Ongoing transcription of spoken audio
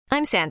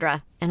I'm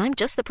Sandra, and I'm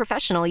just the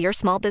professional your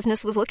small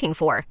business was looking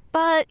for.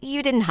 But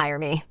you didn't hire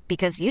me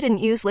because you didn't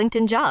use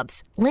LinkedIn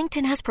Jobs.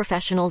 LinkedIn has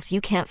professionals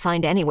you can't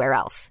find anywhere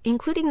else,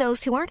 including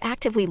those who aren't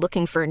actively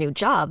looking for a new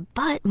job,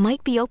 but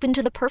might be open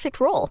to the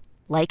perfect role,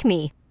 like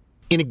me.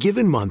 In a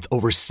given month,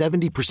 over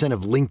 70%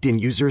 of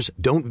LinkedIn users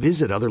don't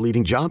visit other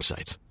leading job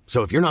sites.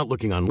 So if you're not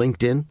looking on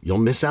LinkedIn, you'll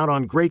miss out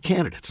on great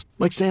candidates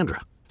like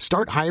Sandra.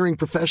 Start hiring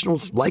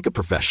professionals like a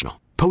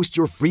professional. Post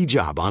your free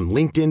job on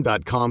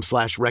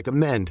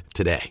linkedin.com/recommend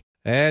today.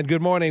 And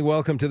good morning.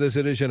 Welcome to this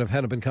edition of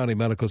Hennepin County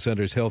Medical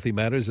Center's Healthy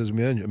Matters. As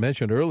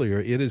mentioned earlier,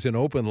 it is an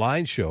open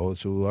line show,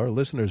 so our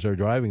listeners are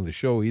driving the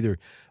show either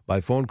by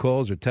phone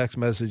calls or text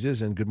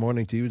messages. And good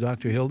morning to you,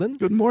 Dr. Hilden.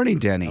 Good morning,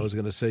 Denny. I was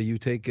going to say you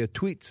take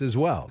tweets as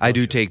well. I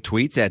do take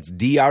tweets. That's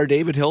Dr.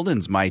 David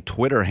Hilden's my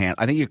Twitter handle.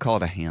 I think you call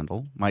it a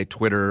handle. My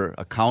Twitter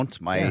account,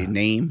 my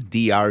name,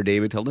 Dr.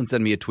 David Hilden.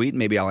 Send me a tweet.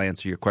 Maybe I'll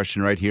answer your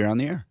question right here on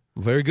the air.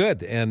 Very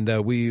good.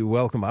 And we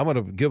welcome, I'm going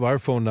to give our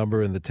phone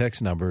number and the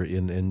text number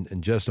in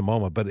just a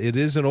moment, but it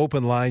is an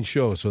open line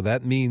show. So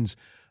that means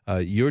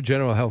your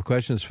general health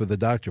questions for the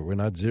doctor. We're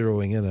not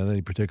zeroing in on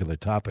any particular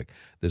topic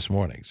this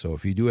morning. So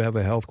if you do have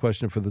a health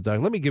question for the doctor,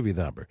 let me give you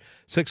the number,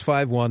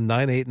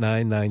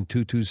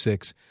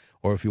 651-989-9226.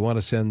 Or if you want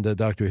to send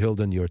Dr.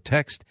 Hilden your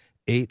text,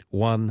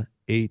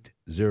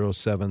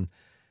 81807.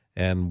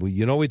 And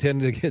we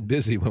tend to get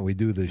busy when we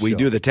do this show. We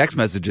do. The text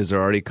messages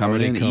are already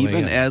coming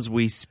in as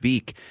we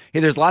speak. Hey,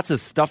 there's lots of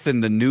stuff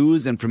in the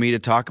news and for me to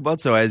talk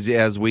about. So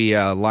as we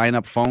line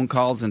up phone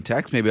calls and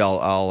texts, maybe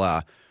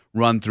I'll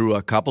run through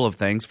a couple of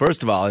things.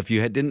 First of all, if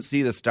you didn't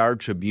see the Star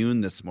Tribune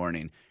this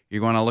morning,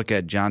 you're going to look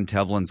at John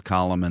Tevlin's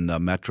column in the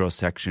Metro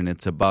section.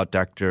 It's about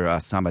Dr.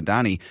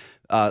 Samadani.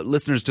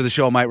 Listeners to the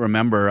show might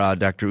remember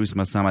Dr.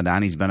 Usma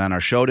Samadani's been on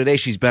our show today.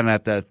 She's been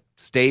at the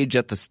stage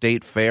at the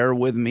State Fair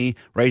with me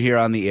right here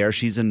on the air.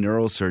 She's a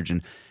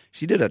neurosurgeon.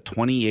 She did a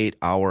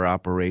 28-hour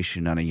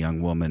operation on a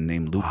young woman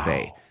named Lupe.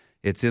 Wow.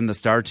 It's in the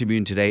Star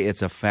Tribune today.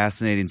 It's a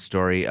fascinating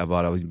story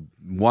about a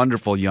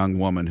wonderful young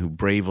woman who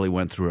bravely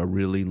went through a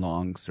really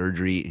long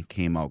surgery and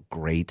came out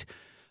great.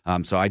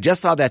 So I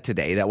just saw that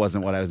today. That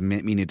wasn't what I was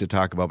meaning to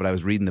talk about, but I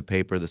was reading the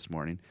paper this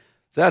morning.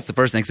 So that's the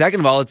first thing.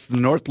 Second of all, it's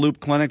the North Loop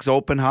Clinic's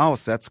open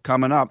house. That's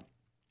coming up.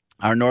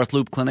 Our North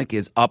Loop Clinic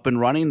is up and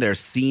running. They're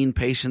seeing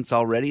patients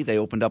already. They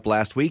opened up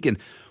last week, and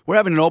we're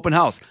having an open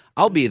house.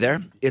 I'll be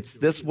there. It's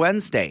this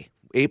Wednesday,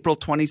 April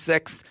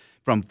 26th,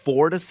 from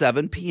 4 to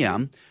 7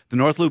 p.m. The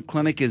North Loop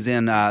Clinic is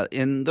in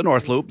the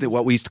North Loop,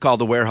 what we used to call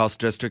the warehouse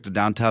district of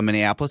downtown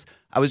Minneapolis.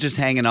 I was just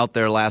hanging out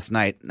there last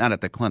night, not at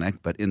the clinic,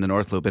 but in the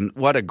North Loop. And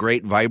what a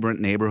great, vibrant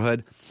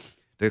neighborhood.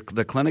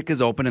 The clinic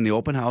is open, and the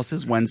open house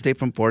is Wednesday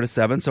from 4 to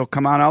 7. So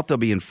come on out. There'll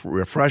be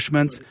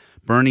refreshments.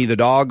 Bernie the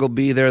dog will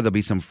be there. There'll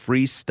be some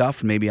free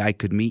stuff. Maybe I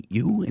could meet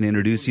you and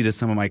introduce you to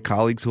some of my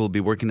colleagues who will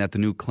be working at the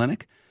new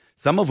clinic,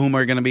 some of whom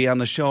are going to be on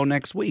the show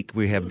next week.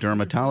 We have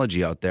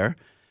dermatology out there,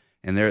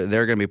 and they're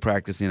going to be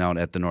practicing out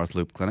at the North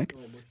Loop Clinic.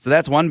 So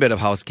that's one bit of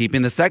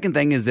housekeeping. The second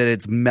thing is that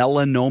it's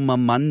Melanoma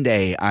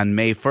Monday on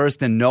May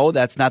 1st. And no,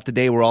 that's not the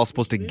day we're all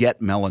supposed to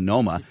get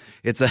melanoma.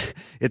 It's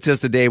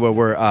just a day where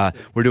we're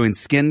doing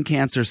skin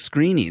cancer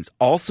screenings,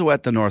 also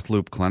at the North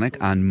Loop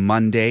Clinic on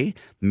Monday,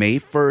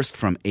 May 1st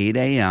from 8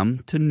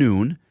 a.m. to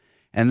noon.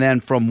 And then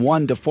from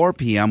 1 to 4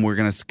 p.m., we're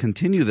going to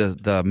continue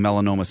the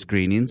melanoma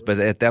screenings,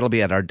 but that'll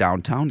be at our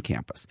downtown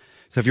campus.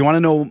 So if you want to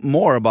know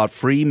more about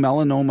free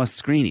melanoma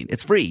screening,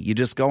 it's free. You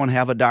just go and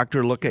have a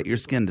doctor look at your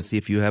skin to see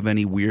if you have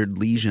any weird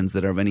lesions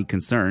that are of any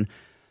concern.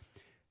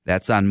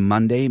 That's on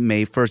Monday,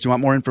 May 1st. You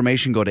want more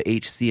information, go to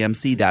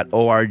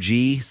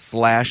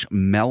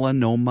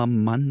hcmc.org/melanoma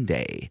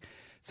Monday.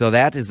 So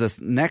that is the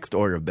next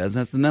order of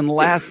business. And then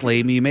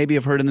lastly, you maybe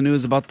have heard in the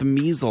news about the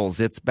measles.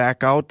 It's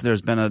back out.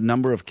 There's been a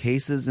number of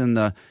cases in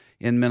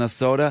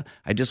Minnesota.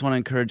 I just want to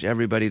encourage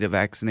everybody to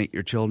vaccinate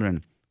your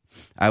children.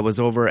 I was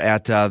over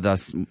at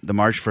the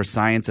March for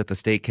Science at the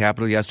state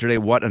capitol yesterday.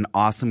 What an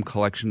awesome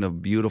collection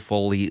of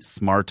beautifully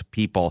smart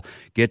people.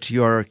 Get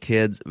your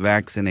kids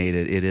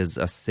vaccinated. It is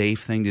a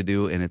safe thing to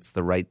do, and it's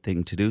the right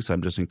thing to do. So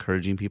I'm just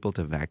encouraging people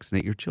to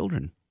vaccinate your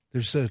children.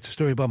 There's a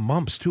story about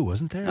mumps, too,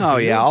 wasn't there? Oh,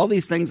 yeah. All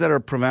these things that are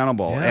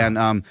preventable. Yeah.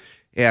 And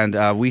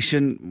we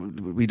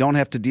don't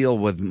have to deal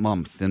with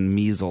mumps and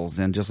measles,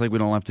 and just like we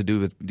don't have to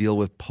deal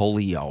with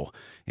polio,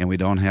 and we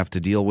don't have to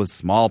deal with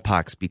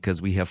smallpox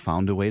because we have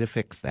found a way to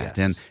fix that. Yes.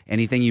 And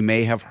anything you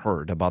may have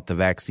heard about the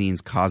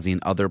vaccines causing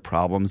other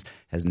problems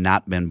has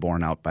not been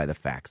borne out by the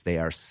facts. They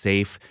are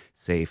safe,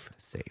 safe,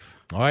 safe.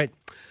 All right.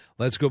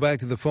 Let's go back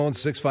to the phone,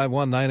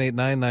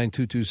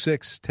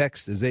 651-989-9226.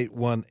 Text is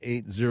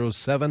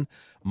 81807.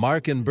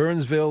 Mark in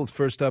Burnsville,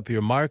 first up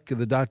here. Mark,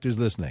 the doctor's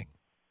listening.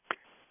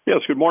 Yes,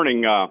 good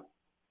morning.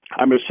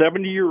 I'm a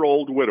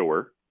 70-year-old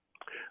widower.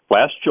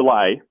 Last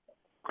July,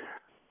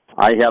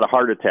 I had a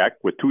heart attack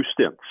with 2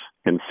 stents.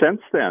 And since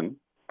then,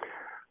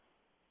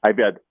 I've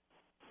had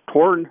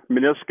torn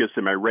meniscus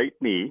in my right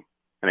knee,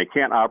 and I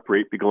can't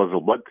operate because of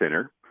a blood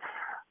thinner.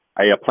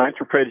 I have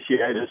plantar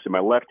fasciitis in my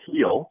left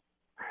heel.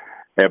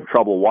 I have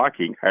trouble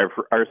walking. I have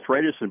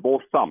arthritis in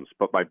both thumbs.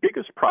 But my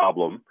biggest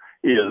problem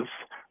is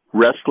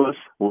restless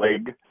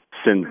leg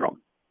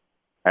syndrome.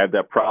 I have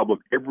that problem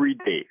every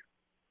day,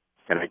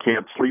 and I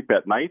can't sleep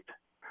at night.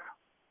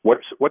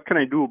 What can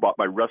I do about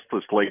my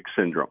restless leg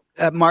syndrome?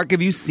 Mark,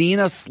 have you seen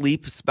a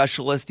sleep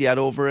specialist yet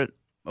over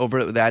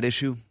that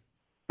issue?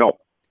 No.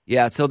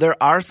 Yeah, so there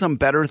are some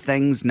better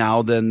things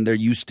now than there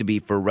used to be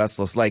for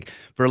restless. Like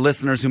for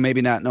listeners who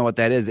maybe not know what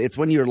that is, it's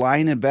when you're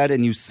lying in bed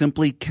and you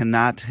simply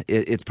cannot.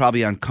 It's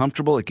probably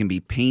uncomfortable. It can be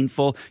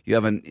painful.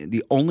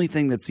 The only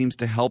thing that seems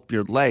to help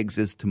your legs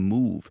is to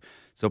move.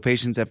 So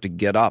patients have to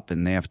get up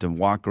and they have to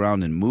walk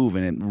around and move,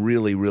 and it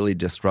really, really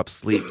disrupts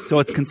sleep. So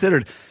it's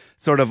considered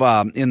sort of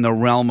in the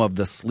realm of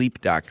the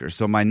sleep doctor.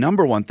 So my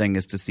number one thing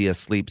is to see a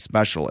sleep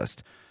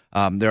specialist.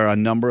 There are a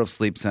number of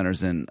sleep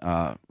centers in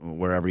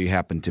wherever you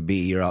happen to be.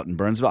 You're out in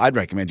Burnsville. I'd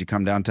recommend you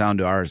come downtown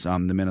to ours. The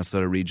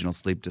Minnesota Regional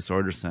Sleep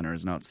Disorder Center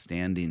is an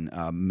outstanding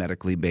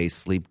medically based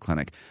sleep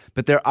clinic.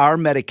 But there are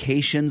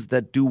medications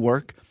that do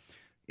work.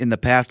 In the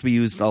past, we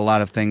used a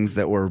lot of things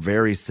that were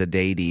very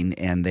sedating,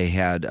 and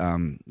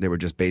they were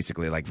just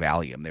basically like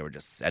Valium. They were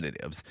just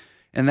sedatives.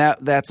 And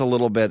that's a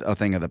little bit a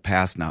thing of the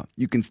past now.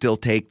 You can still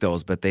take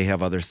those, but they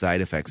have other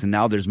side effects. And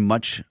now there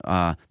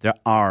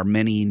are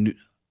many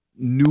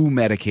new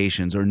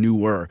medications or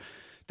newer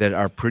that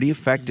are pretty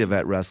effective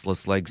at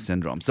restless leg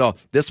syndrome. So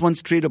this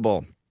one's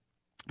treatable.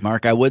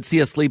 Mark, I would see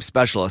a sleep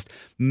specialist.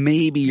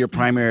 Maybe your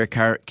primary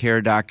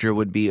care doctor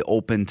would be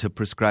open to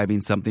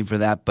prescribing something for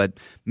that, but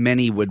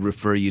many would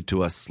refer you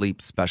to a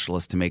sleep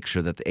specialist to make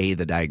sure that A,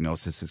 the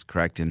diagnosis is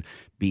correct, and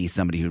B,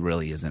 somebody who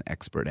really is an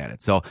expert at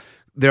it. So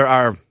there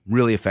are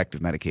really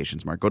effective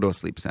medications, Mark. Go to a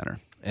sleep center.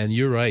 And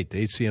you're right.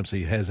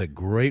 HCMC has a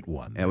great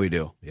one. Yeah, we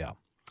do. Yeah.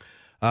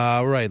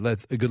 All right.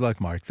 Good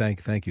luck, Mark.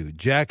 Thank you.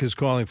 Jack is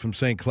calling from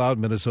St. Cloud,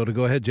 Minnesota.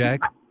 Go ahead,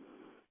 Jack.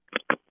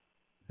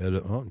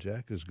 Oh,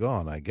 Jack is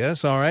gone, I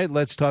guess. All right.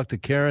 Let's talk to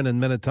Karen in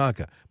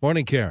Minnetonka.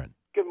 Morning, Karen.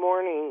 Good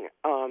morning.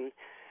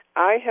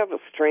 I have a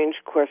strange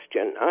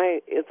question. I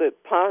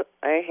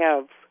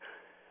have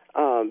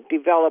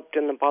developed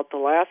in about the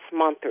last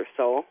month or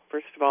so.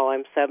 First of all,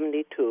 I'm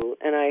 72,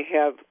 and I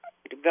have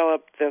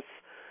developed this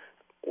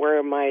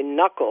where my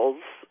knuckles,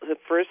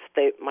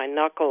 my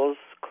knuckles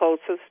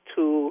closest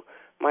to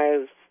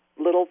my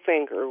little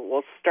finger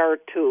will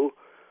start to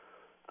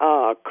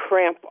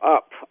cramp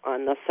up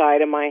on the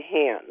side of my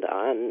hand.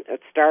 It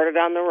started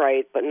on the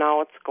right, but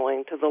now it's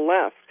going to the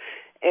left,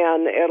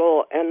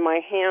 and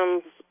my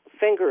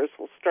fingers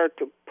will start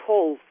to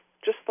pull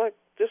just like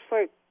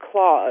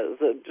claws.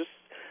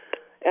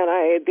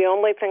 The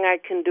only thing I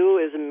can do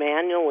is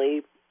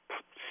manually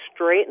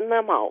straighten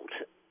them out.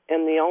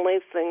 And the only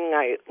thing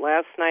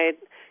last night,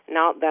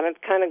 then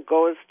it kind of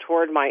goes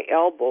toward my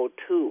elbow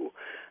too.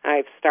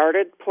 I've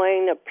started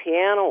playing the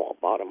piano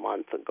about a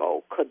month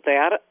ago. Could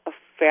that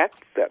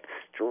affect that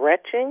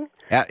stretching?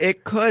 Yeah,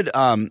 it could.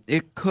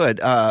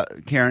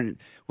 Karen,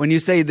 when you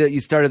say that you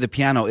started the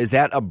piano, is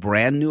that a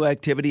brand new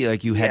activity?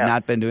 Like you had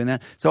not been doing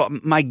that? So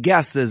my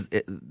guess is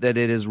that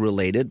it is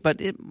related,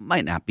 but it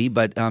might not be.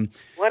 But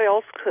what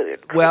else could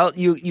it? Well,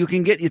 you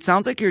can get. It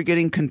sounds like you're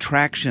getting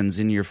contractions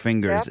in your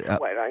fingers.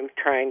 That's what I'm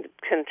trying to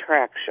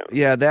contraction.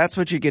 Yeah, that's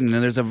what you're getting.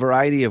 And there's a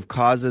variety of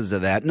causes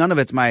of that. None of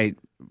it's my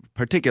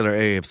particular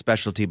area of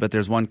specialty, but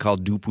there's one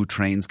called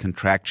Dupuytren's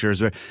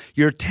contractures, where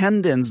your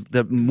tendons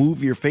that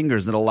move your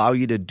fingers that allow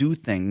you to do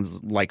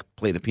things like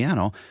play the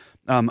piano.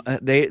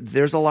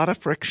 There's a lot of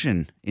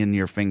friction in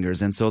your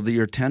fingers, and so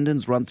your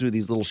tendons run through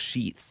these little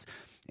sheaths,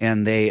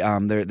 and they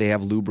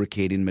have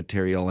lubricating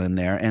material in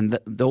there, and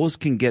those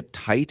can get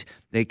tight.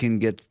 They can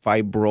get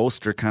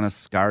fibrosed or kind of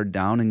scarred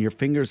down, and your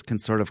fingers can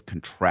sort of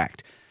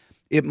contract.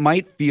 It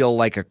might feel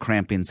like a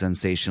cramping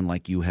sensation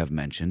like you have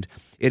mentioned.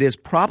 It is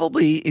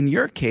probably, in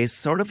your case,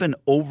 sort of an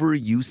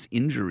overuse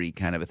injury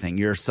kind of a thing.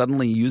 You're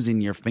suddenly using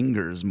your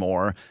fingers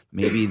more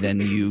maybe than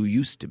you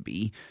used to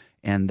be,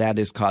 and that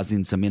is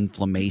causing some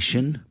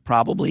inflammation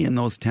probably in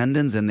those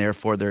tendons, and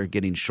therefore they're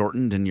getting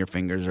shortened and your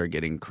fingers are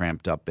getting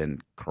cramped up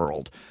and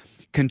curled.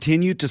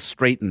 Continue to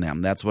straighten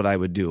them. That's what I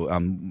would do.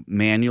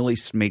 Manually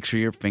make sure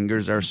your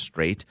fingers are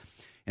straight.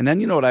 And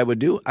then you know what I would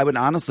do? I would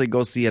honestly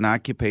go see an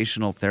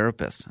occupational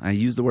therapist. I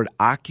use the word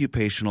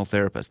occupational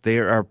therapist.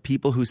 There are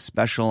people who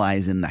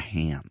specialize in the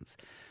hands.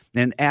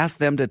 And ask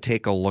them to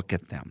take a look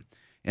at them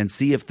and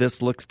see if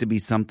this looks to be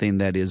something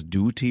that is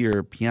due to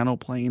your piano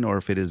playing or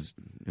if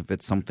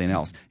it's something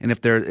else. And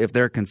if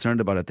they're concerned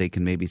about it, they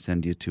can maybe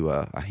send you to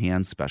a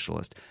hand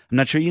specialist. I'm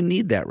not sure you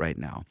need that right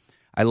now.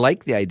 I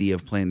like the idea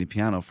of playing the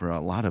piano for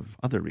a lot of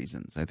other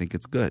reasons. I think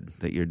it's good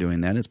that you're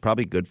doing that. It's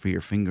probably good for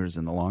your fingers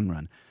in the long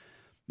run.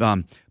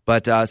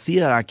 But see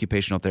an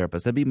occupational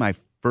therapist. That'd be my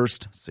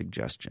first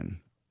suggestion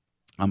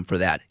for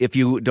that. If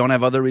you don't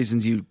have other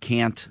reasons you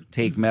can't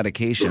take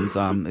medications,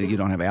 you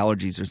don't have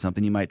allergies or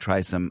something, you might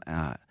try some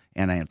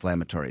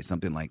anti-inflammatory,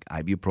 something like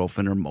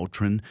ibuprofen or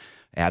Motrin,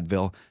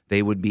 Advil.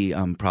 They would be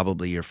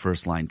probably your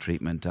first-line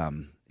treatment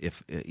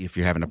if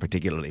you're having a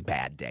particularly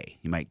bad day.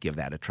 You might give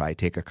that a try.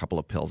 Take a couple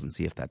of pills and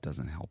see if that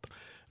doesn't help.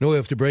 No, we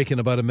have to break in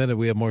about a minute.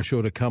 We have more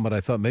show to come, but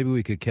I thought maybe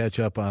we could catch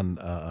up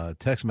on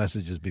text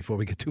messages before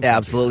we get too far.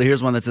 Absolutely.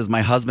 Here's one that says,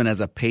 my husband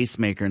has a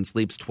pacemaker and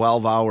sleeps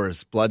 12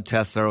 hours. Blood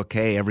tests are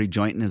okay. Every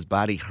joint in his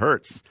body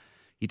hurts.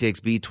 He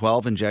takes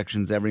B12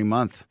 injections every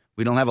month.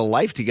 We don't have a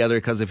life together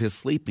because of his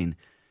sleeping.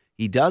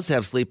 He does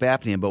have sleep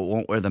apnea, but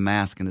won't wear the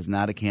mask and is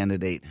not a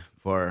candidate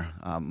for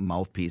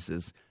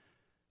mouthpieces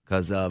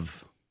because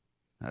of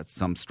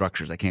some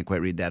structures. I can't quite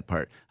read that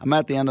part. I'm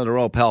at the end of the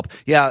rope. Help.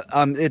 Yeah,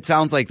 it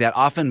sounds like that.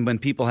 Often when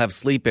people have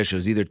sleep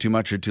issues, either too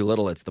much or too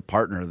little, it's the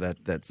partner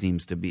that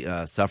seems to be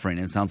suffering.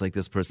 And it sounds like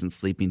this person's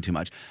sleeping too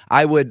much.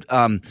 I would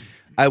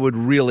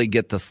really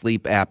get the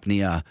sleep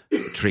apnea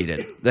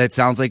treated. That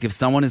sounds like if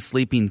someone is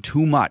sleeping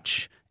too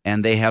much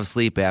and they have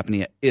sleep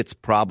apnea, it's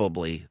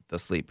probably the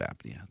sleep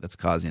apnea that's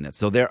causing it.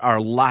 So there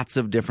are lots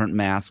of different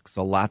masks,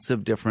 lots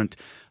of different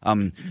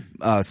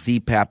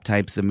CPAP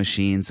types of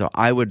machines. So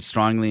I would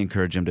strongly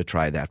encourage him to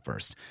try that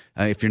first.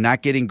 If you're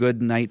not getting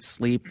good night's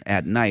sleep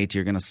at night,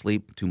 you're going to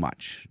sleep too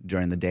much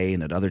during the day,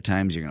 and at other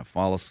times you're going to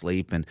fall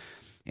asleep.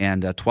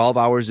 And 12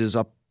 hours is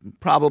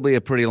probably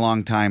a pretty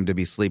long time to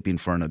be sleeping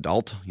for an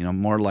adult.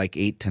 More like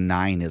 8 to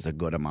 9 is a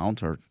good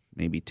amount, or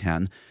maybe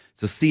 10.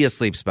 So see a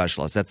sleep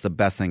specialist. That's the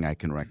best thing I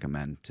can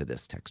recommend to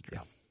this texter.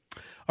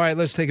 All right,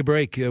 let's take a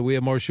break. We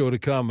have more show to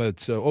come.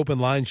 It's an open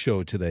line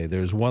show today.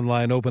 There's one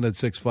line open at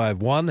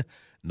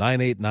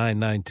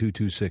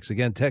 651-989-9226.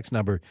 Again, text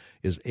number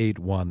is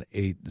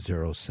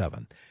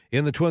 81807.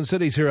 In the Twin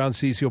Cities here on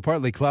CCO,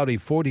 partly cloudy,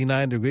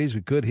 49 degrees.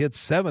 We could hit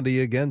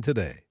 70 again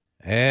today.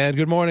 And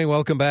good morning.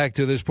 Welcome back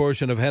to this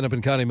portion of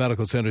Hennepin County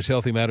Medical Center's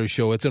Healthy Matters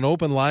Show. It's an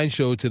open line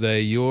show today.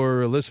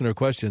 Your listener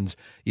questions,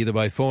 either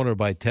by phone or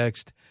by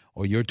text,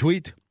 or your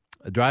tweet,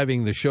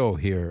 driving the show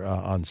here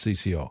on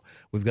CCO.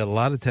 We've got a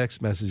lot of text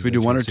messages. Should we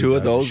do one or two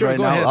of those sure, right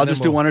now? Ahead, I'll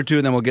just do one or two,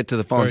 and then we'll get to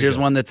the phones. Here's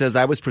one that says,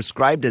 I was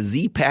prescribed a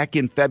Z-Pak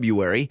in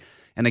February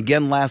and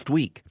again last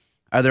week.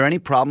 Are there any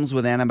problems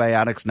with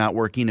antibiotics not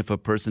working if a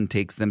person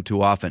takes them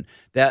too often?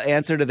 The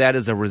answer to that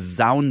is a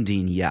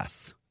resounding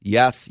yes.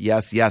 Yes,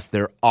 yes, yes.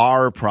 There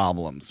are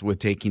problems with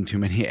taking too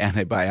many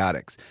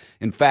antibiotics.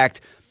 In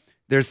fact,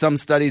 there's some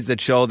studies that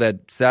show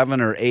that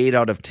 7 or 8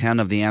 out of 10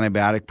 of the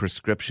antibiotic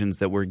prescriptions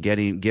that we're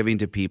giving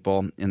to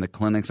people in the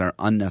clinics are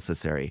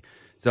unnecessary.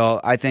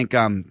 So I think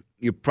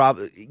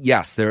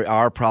yes, there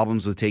are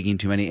problems with taking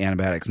too many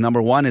antibiotics.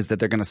 Number one is that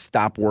they're going to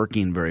stop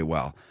working very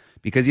well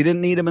because you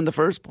didn't need them in the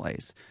first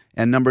place.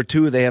 And number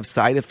two, they have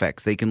side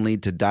effects. They can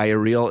lead to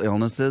diarrheal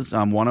illnesses.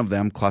 One of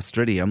them,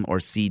 Clostridium or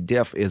C.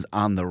 diff, is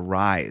on the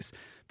rise.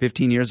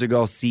 15 years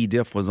ago, C.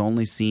 diff was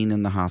only seen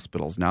in the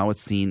hospitals. Now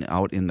it's seen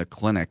out in the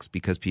clinics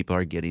because people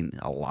are getting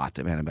a lot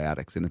of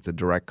antibiotics, and it's a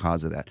direct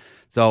cause of that.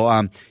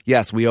 So,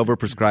 yes, we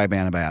overprescribe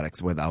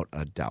antibiotics without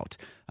a doubt.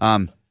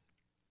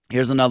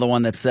 Here's another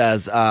one that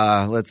says,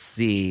 let's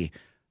see.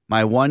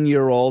 My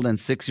 1-year-old and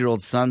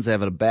 6-year-old sons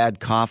have a bad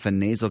cough and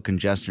nasal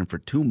congestion for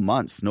 2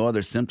 months. No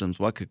other symptoms.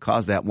 What could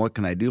cause that? What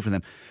can I do for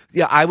them?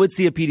 Yeah, I would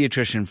see a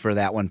pediatrician for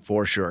that one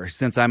for sure.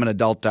 Since I'm an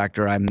adult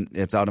doctor,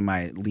 it's out of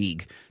my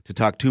league to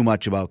talk too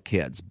much about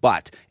kids.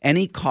 But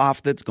any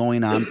cough that's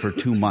going on for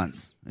 2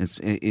 months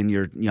in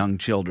your young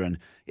children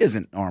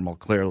isn't normal,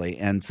 clearly.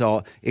 And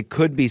so it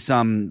could be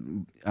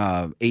some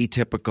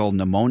atypical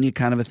pneumonia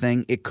kind of a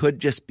thing. It could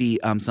just be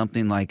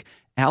something like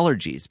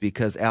allergies,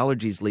 because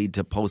allergies lead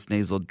to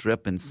postnasal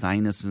drip and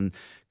sinus and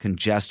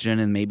congestion,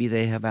 and maybe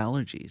they have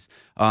allergies.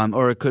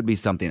 Or it could be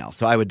something else.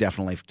 So I would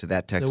definitely, to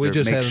that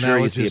texter, make sure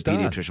you see a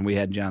pediatrician. We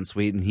had John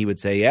Sweet, and he would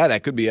say, yeah,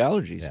 that could be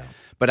allergies. Yeah.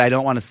 But I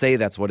don't want to say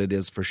that's what it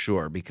is for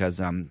sure,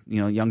 because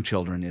young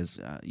children is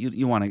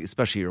you want to,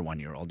 especially your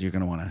 1-year-old, you're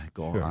going to want to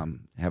go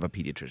have a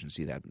pediatrician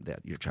see that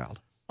your child.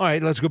 All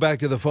right, let's go back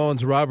to the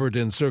phones. Robert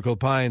in Circle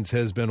Pines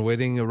has been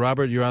waiting.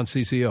 Robert, you're on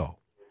CCO.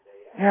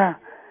 Yeah.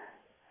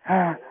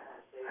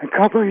 A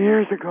couple of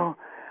years ago,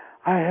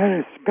 I had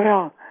a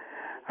spell.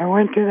 I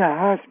went to the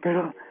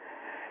hospital.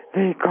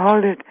 They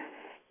called it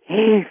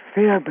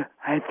AFib,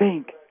 I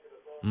think.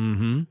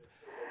 Mm-hmm.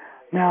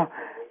 Now,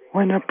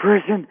 when a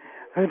person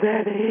of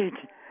that age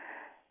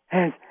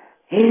has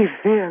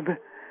AFib,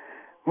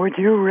 would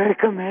you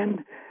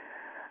recommend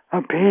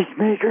a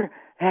pacemaker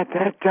at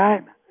that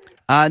time?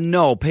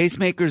 No,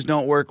 pacemakers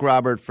don't work,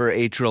 Robert, for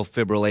atrial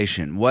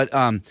fibrillation.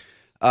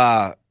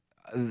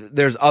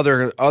 There's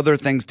other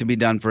things to be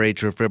done for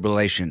atrial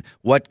fibrillation.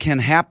 What can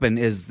happen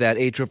is that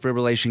atrial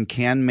fibrillation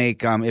can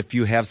make, if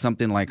you have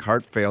something like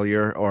heart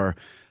failure, or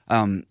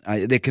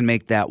they can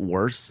make that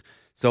worse.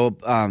 So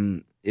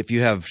if you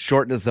have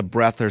shortness of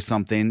breath or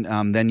something,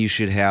 then you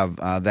should have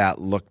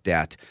that looked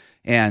at.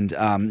 And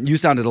you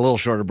sounded a little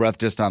short of breath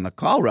just on the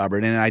call,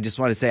 Robert, and I just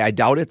want to say I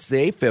doubt it's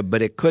the AFib,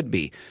 but it could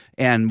be.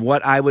 And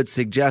what I would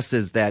suggest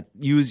is that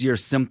use your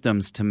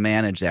symptoms to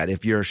manage that.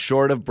 If you're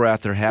short of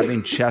breath or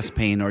having chest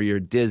pain or you're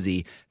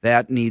dizzy,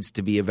 that needs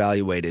to be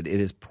evaluated. It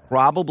is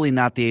probably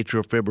not the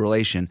atrial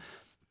fibrillation,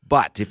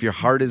 but if your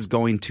heart is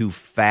going too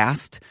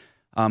fast,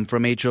 from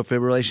atrial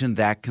fibrillation,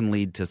 that can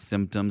lead to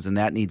symptoms, and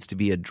that needs to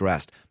be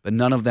addressed. But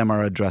none of them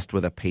are addressed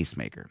with a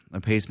pacemaker.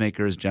 A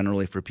pacemaker is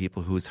generally for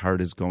people whose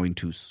heart is going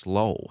too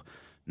slow,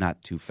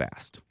 not too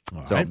fast.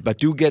 Right. But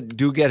do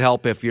get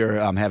help if you're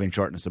having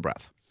shortness of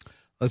breath.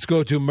 Let's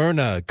go to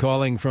Myrna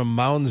calling from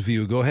Mounds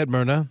View. Go ahead,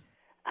 Myrna.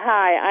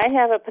 Hi, I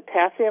have a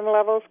potassium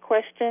levels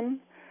question.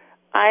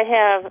 I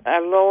have a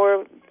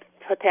lower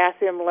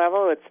potassium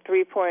level. It's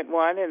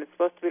 3.1, and it's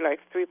supposed to be like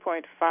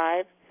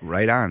 3.5.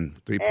 Right on,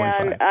 3.5.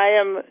 And I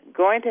am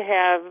going to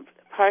have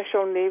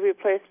partial knee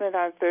replacement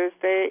on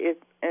Thursday.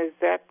 Is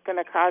that going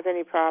to cause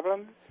any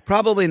problems?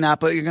 Probably not,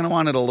 but you're going to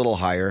want it a little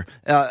higher.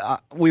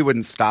 We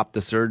wouldn't stop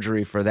the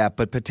surgery for that,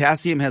 but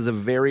potassium has a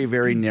very,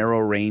 very narrow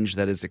range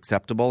that is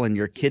acceptable, and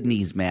your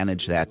kidneys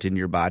manage that in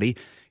your body.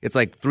 It's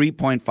like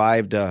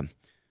 3.5 to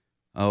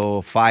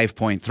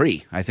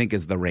 5.3, I think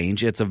is the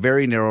range. It's a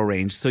very narrow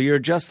range, so you're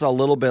just a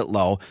little bit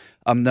low.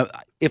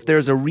 If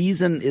there's a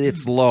reason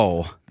it's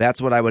low,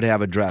 that's what I would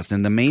have addressed.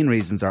 And the main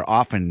reasons are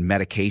often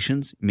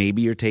medications.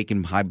 Maybe you're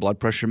taking high blood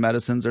pressure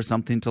medicines or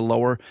something to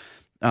lower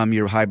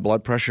your high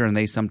blood pressure, and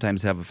they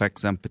sometimes have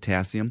effects on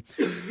potassium.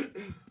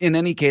 In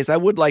any case, I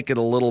would like it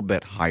a little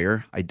bit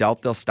higher. I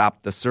doubt they'll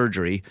stop the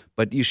surgery,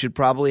 but you should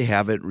probably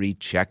have it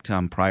rechecked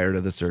prior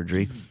to the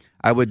surgery.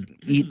 I would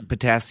eat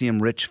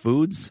potassium-rich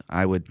foods.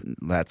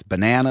 That's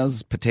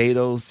bananas,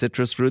 potatoes,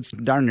 citrus fruits.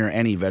 Darn near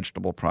any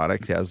vegetable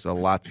product has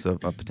lots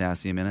of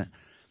potassium in it.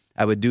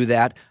 I would do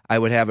that. I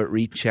would have it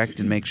rechecked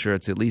and make sure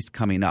it's at least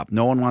coming up.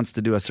 No one wants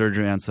to do a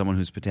surgery on someone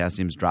whose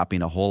potassium is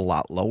dropping a whole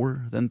lot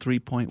lower than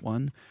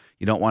 3.1.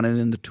 You don't want it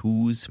in the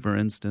 2s, for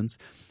instance.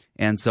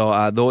 And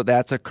so though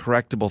that's a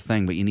correctable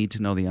thing, but you need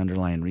to know the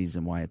underlying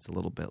reason why it's a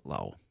little bit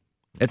low.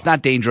 It's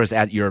not dangerous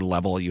at your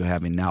level you're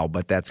having now,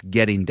 but that's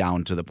getting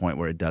down to the point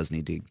where it does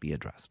need to be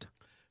addressed.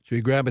 Should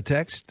we grab a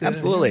text?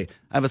 Absolutely.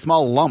 I have a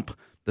small lump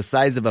the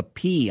size of a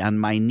pea on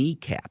my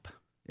kneecap.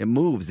 It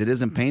moves. It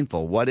isn't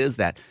painful. What is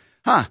that?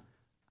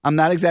 I'm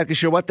not exactly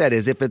sure what that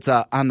is. If it's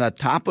on the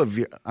top of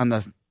on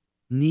the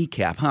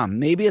kneecap,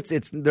 maybe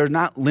it's there's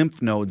not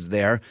lymph nodes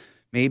there.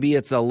 Maybe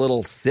it's a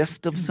little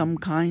cyst of some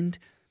kind.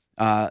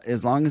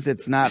 As long as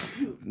it's not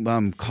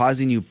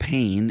causing you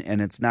pain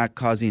and it's not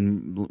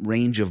causing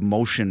range of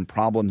motion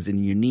problems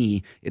in your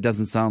knee, it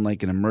doesn't sound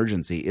like an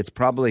emergency. It's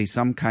probably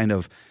some kind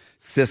of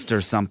cyst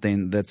or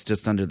something that's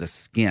just under the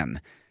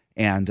skin,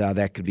 and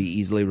that could be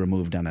easily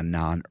removed on a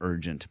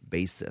non-urgent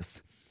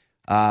basis.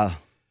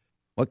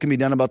 What can be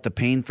done about the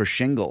pain for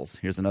shingles?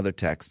 Here's another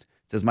text.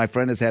 It says, my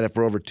friend has had it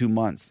for over 2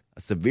 months,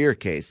 a severe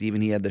case,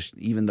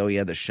 even though he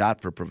had the shot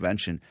for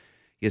prevention.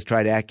 He has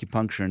tried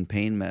acupuncture and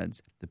pain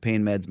meds. The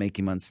pain meds make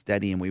him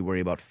unsteady, and we worry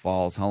about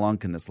falls. How long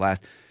can this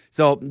last?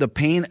 So the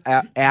pain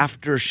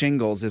after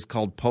shingles is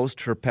called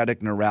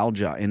post-herpetic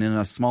neuralgia, and in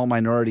a small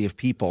minority of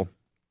people,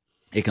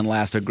 it can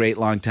last a great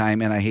long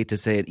time, and I hate to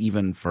say it,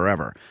 even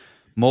forever.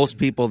 Most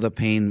people, the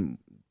pain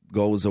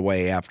goes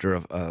away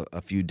after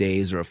a few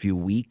days or a few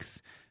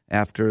weeks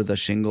after the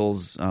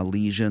shingles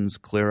lesions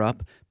clear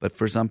up, but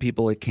for some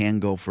people, it can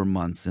go for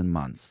months and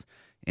months,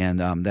 and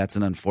that's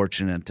an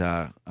unfortunate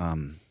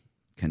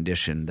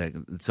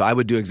condition. So I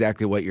would do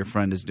exactly what your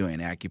friend is doing,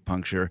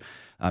 acupuncture,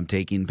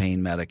 taking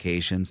pain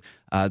medications.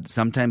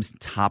 Sometimes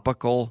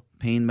topical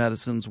pain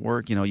medicines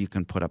work. You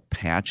can put a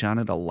patch on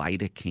it, a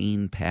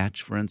lidocaine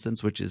patch, for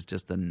instance, which is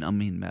just a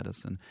numbing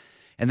medicine.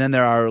 And then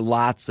there are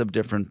lots of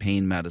different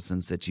pain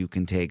medicines that you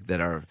can take that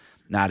are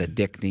not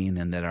addicting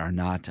and that are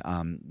not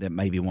that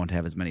maybe won't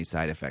have as many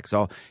side effects.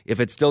 So if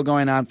it's still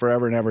going on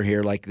forever and ever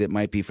here, like it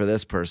might be for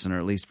this person, or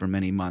at least for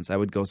many months, I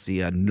would go see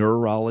a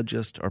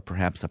neurologist or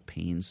perhaps a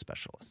pain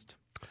specialist.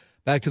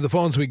 Back to the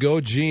phones we go.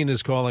 Jean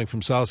is calling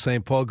from South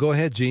St. Paul. Go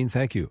ahead, Jean.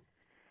 Thank you.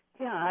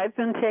 Yeah, I've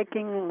been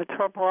taking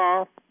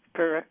metoprolol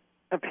for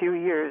a few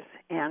years,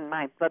 and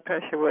my blood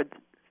pressure would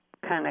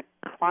kind of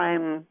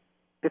climb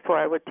before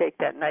I would take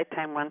that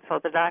nighttime one. So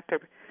the doctor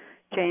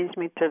changed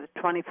me to the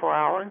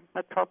 24-hour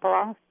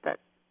metoprolol.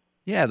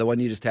 Yeah, the one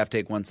you just have to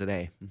take once a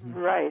day. Mm-hmm.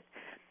 Right.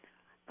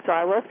 So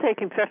I was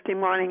taking 50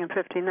 morning and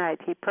 50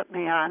 night. He put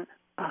me on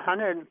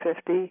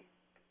 150,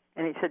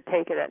 and he said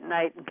take it at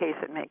night in case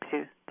it makes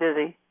you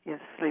dizzy. You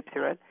sleep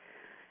through it.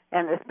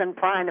 And it's been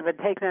fine. I've been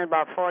taking it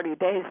about 40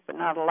 days, but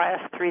now the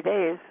last 3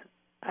 days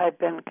I've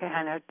been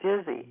kind of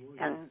dizzy.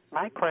 And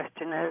my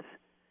question is,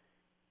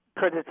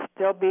 could it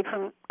be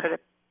from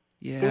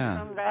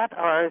that,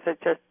 or is it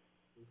just...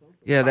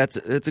 Yeah, that's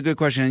a good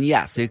question. And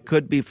yes, it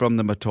could be from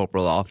the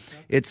metoprolol.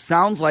 It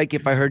sounds like,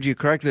 if I heard you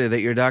correctly,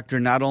 that your doctor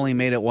not only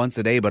made it once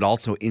a day, but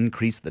also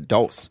increased the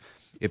dose.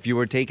 If you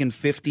were taking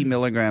 50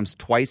 milligrams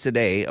twice a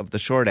day of the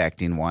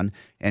short-acting one,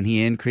 and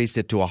he increased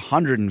it to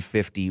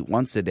 150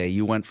 once a day,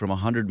 you went from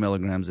 100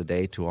 milligrams a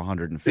day to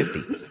 150.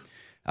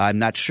 I'm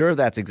not sure if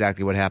that's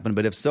exactly what happened,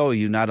 but if so,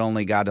 you not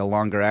only got a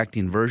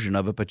longer-acting version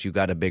of it, but you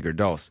got a bigger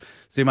dose.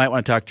 So you might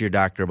want to talk to your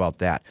doctor about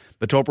that.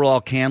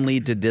 Metoprolol can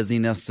lead to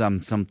dizziness, some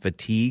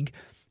fatigue.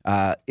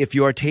 If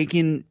you are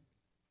taking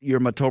your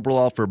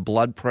metoprolol for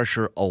blood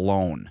pressure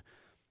alone,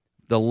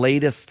 The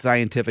latest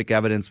scientific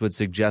evidence would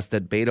suggest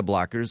that beta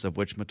blockers, of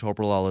which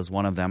metoprolol is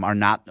one of them, are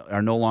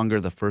no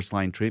longer the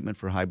first-line treatment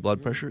for high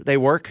blood pressure. They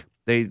work,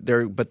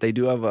 but they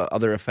do have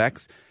other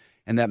effects,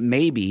 and that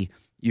maybe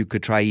you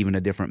could try even a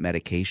different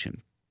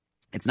medication.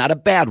 It's not a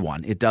bad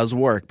one. It does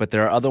work, but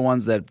there are other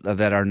ones that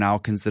are now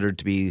considered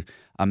to be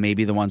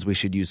maybe the ones we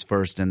should use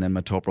first, and then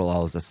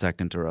metoprolol is a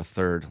second or a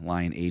third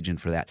line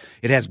agent for that.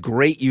 It has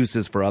great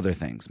uses for other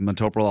things.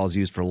 Metoprolol is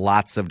used for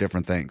lots of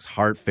different things,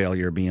 heart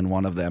failure being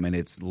one of them, and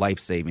it's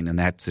life-saving in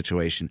that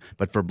situation.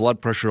 But for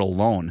blood pressure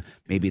alone,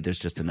 maybe there's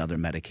just another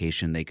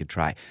medication they could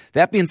try.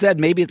 That being said,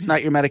 maybe it's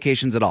not your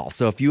medications at all.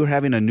 So if you're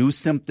having a new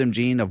symptom,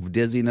 Gene, of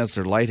dizziness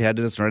or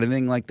lightheadedness or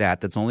anything like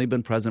that that's only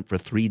been present for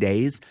 3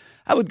 days,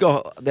 I would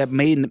go that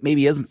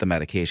maybe isn't the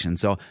medication.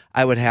 So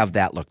I would have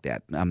that looked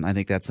at. I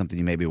think that's something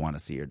you maybe want to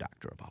see your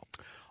doctor about.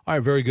 All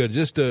right, very good.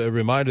 Just a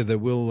reminder that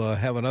we'll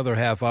have another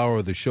half hour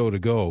of the show to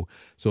go.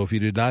 So if you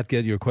did not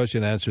get your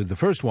question answered, the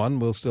first one,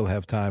 we'll still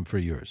have time for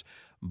yours.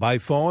 By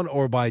phone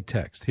or by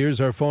text. Here's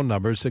our phone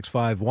number,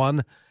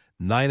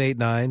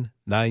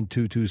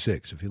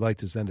 651-989-9226. If you'd like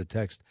to send a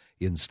text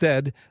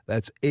instead,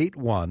 that's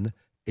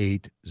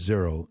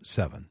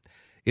 81807.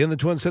 In the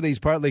Twin Cities,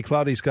 partly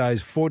cloudy skies,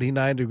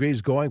 49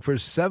 degrees, going for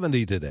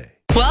 70 today.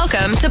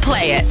 Welcome to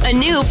Play It, a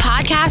new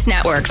podcast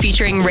network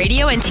featuring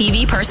radio and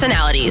TV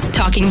personalities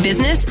talking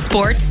business,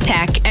 sports,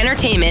 tech,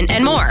 entertainment,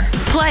 and more.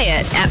 Play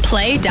it at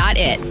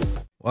play.it.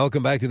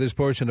 Welcome back to this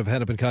portion of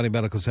Hennepin County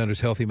Medical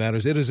Center's Healthy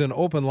Matters. It is an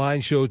open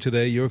line show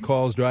today. Your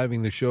calls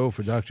driving the show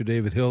for Dr.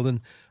 David Hilden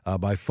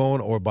by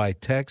phone or by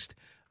text.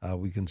 I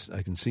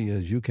can see,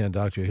 as you can,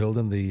 Dr.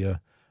 Hilden, the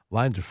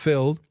lines are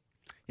filled.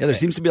 Yeah, there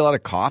seems to be a lot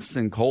of coughs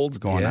and colds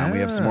going on. We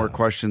have some more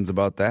questions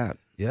about that.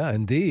 Yeah,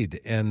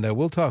 indeed. And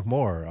we'll talk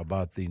more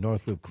about the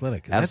North Loop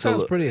Clinic. Absolutely. That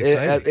sounds pretty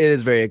exciting. It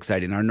is very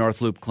exciting. Our North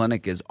Loop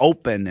Clinic is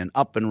open and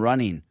up and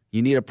running.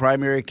 You need a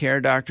primary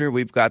care doctor?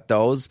 We've got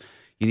those.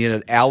 You need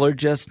an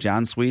allergist,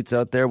 John Sweet's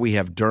out there. We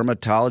have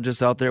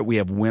dermatologists out there. We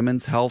have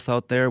women's health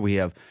out there. We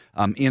have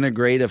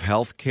integrative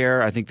health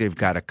care. I think they've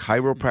got a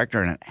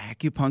chiropractor and an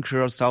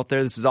acupuncturist out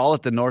there. This is all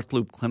at the North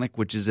Loop Clinic,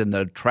 which is in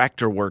the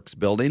Tractor Works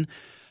building.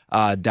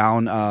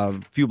 Down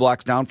a few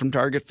blocks down from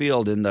Target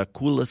Field in the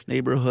coolest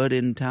neighborhood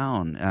in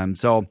town.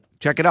 So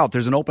check it out.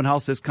 There's an open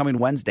house this coming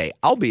Wednesday.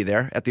 I'll be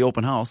there at the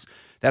open house.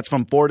 That's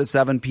from 4 to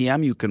 7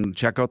 p.m. You can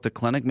check out the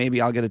clinic.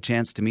 Maybe I'll get a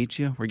chance to meet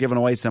you. We're giving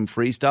away some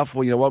free stuff.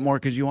 Well, what more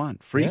could you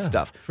want? Free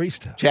stuff. Free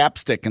stuff.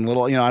 Chapstick and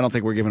little, I don't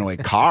think we're giving away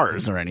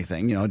cars or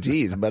anything,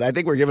 geez. But I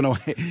think we're giving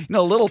away,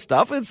 little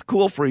stuff. It's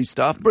cool free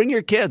stuff. Bring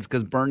your kids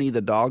because Bernie the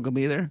dog will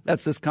be there.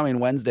 That's this coming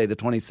Wednesday, the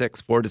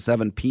 26th, 4 to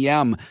 7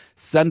 p.m.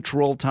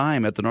 Central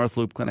Time at the North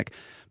Loop Clinic.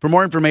 For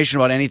more information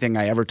about anything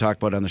I ever talk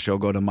about on the show,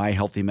 go to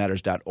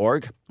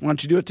myhealthymatters.org. Why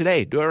don't you do it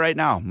today? Do it right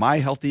now.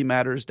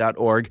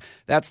 myhealthymatters.org.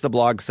 That's the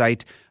blog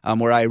site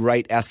where I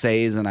write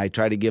essays and I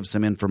try to give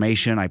some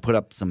information. I put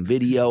up some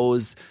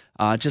videos.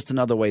 Just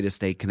another way to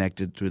stay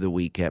connected through the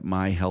week at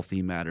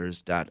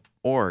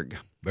myhealthymatters.org.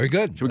 Very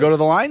good. Should we go to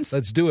the lines?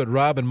 Let's do it.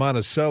 Rob in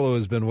Monticello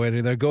has been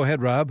waiting there. Go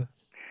ahead, Rob.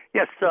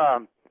 Yes,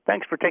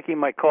 thanks for taking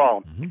my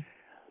call. Mm-hmm.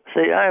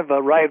 See, I've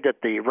arrived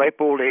at the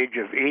ripe old age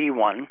of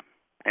 81.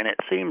 And it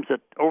seems that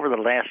over the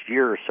last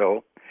year or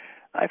so,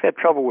 I've had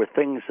trouble with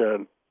things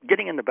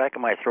getting in the back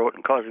of my throat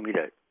and causing me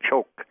to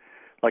choke,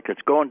 like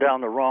it's going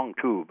down the wrong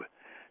tube.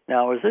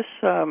 Now, is this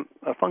a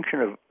function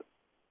of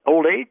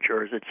old age,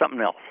 or is it something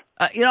else?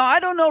 I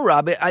don't know,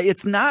 Rob.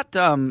 It's not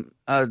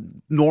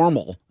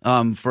normal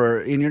and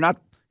you're not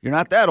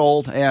that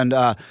old, and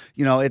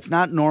it's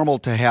not normal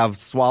to have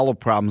swallow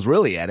problems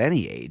really at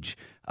any age.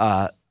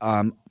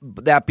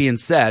 That being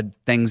said,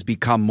 things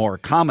become more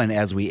common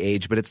as we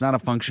age, but it's not a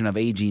function of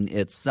aging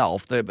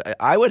itself.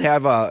 I would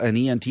have an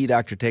ENT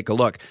doctor take a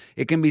look.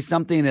 It can be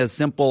something as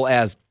simple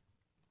as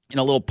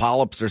little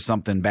polyps or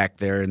something back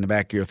there in the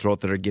back of your throat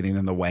that are getting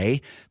in the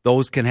way.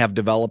 Those can have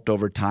developed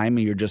over time,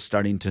 and you're just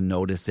starting to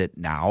notice it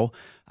now.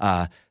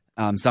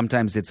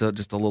 Sometimes it's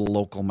just a little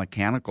local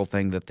mechanical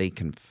thing that they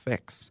can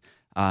fix.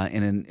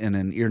 And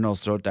an ear,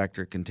 nose, throat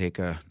doctor can take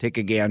a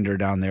gander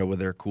down there with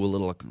their cool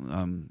little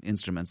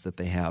instruments that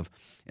they have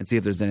and see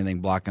if there's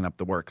anything blocking up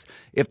the works.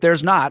 If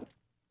there's not,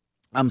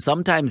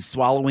 sometimes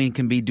swallowing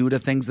can be due to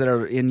things that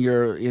are in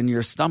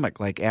your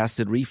stomach, like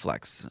acid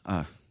reflux.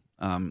 I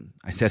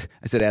said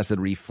acid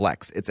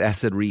reflex. It's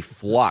acid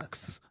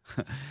reflux.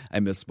 I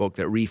misspoke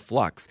there.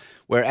 Reflux,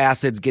 where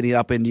acid's getting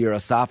up into your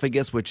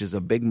esophagus, which is a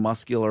big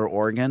muscular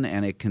organ,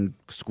 and it can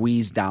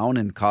squeeze down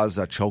and cause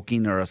a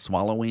choking or a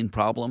swallowing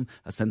problem,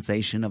 a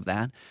sensation of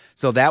that.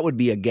 So that would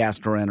be a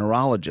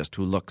gastroenterologist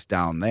who looks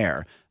down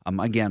there,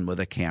 again, with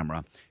a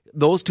camera.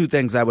 Those two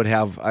things I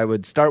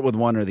would start with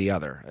one or the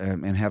other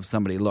and have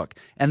somebody look.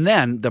 And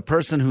then the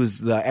person who's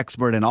the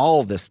expert in all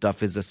of this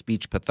stuff is a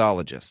speech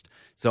pathologist.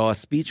 So a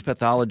speech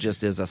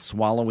pathologist is a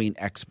swallowing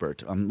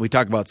expert. We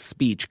talk about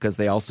speech because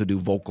they also do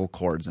vocal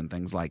cords and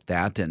things like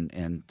that,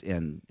 and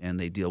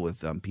they deal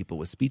with people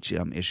with speech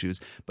issues.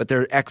 But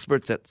they're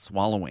experts at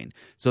swallowing.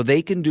 So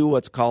they can do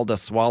what's called a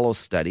swallow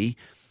study.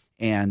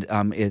 And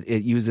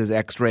it uses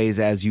X-rays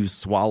as you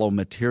swallow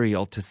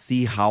material to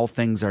see how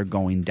things are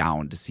going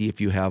down, to see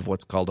if you have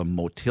what's called a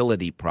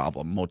motility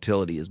problem.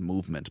 Motility is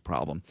movement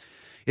problem.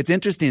 It's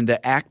interesting.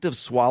 The act of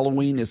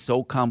swallowing is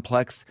so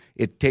complex,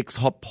 it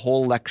takes up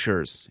whole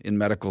lectures in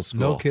medical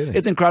school. No kidding.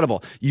 It's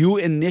incredible. You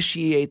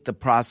initiate the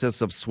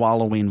process of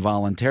swallowing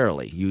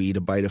voluntarily. You eat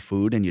a bite of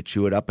food and you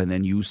chew it up and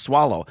then you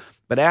swallow.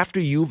 But after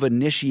you've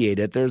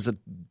initiated, there's a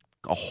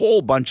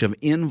whole bunch of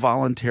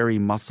involuntary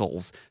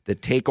muscles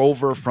that take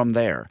over from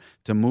there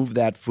to move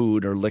that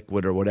food or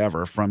liquid or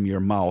whatever from your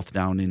mouth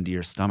down into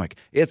your stomach.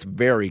 It's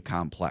very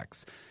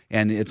complex,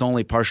 and it's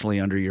only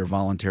partially under your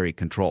voluntary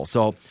control.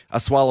 So a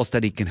swallow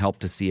study can help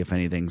to see if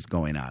anything's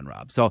going on,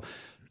 Rob. So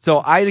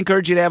I'd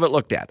encourage you to have it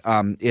looked at.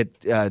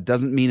 It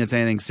doesn't mean it's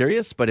anything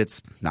serious, but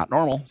it's not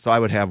normal. So I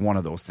would have one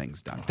of those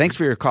things done. Thanks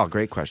for your call.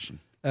 Great question.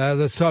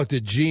 Let's talk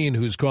to Gene,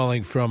 who's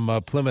calling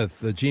from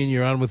Plymouth. Gene,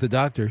 you're on with the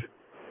doctor.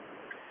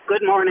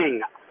 Good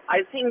morning. I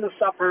seem to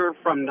suffer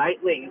from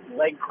nightly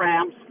leg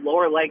cramps,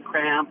 lower leg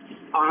cramps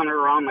on or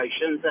around my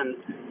shins,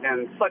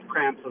 and foot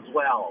cramps as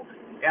well.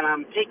 And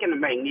I'm taking a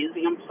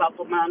magnesium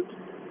supplement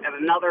and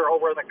another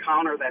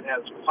over-the-counter that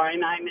has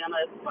quinine in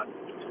it, but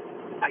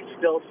I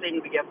still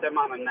seem to get them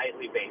on a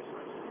nightly basis.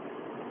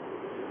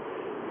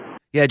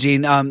 Yeah,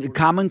 Gene,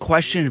 common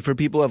question for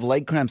people who have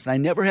leg cramps, and I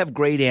never have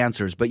great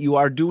answers, but you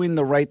are doing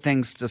the right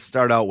things to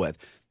start out with.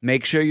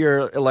 Make sure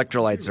your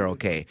electrolytes are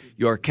okay.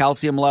 Your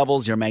calcium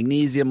levels, your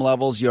magnesium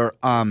levels, your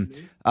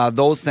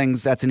those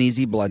things, that's an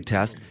easy blood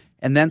test.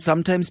 And then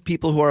sometimes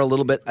people who are a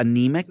little bit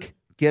anemic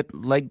get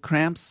leg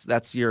cramps.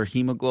 That's your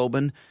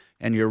hemoglobin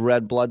and your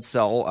red blood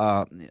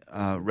cell.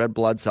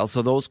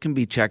 So those can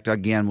be checked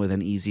again with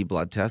an easy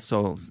blood test.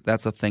 So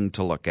that's a thing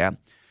to look at.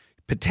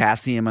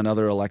 Potassium and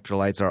other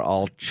electrolytes are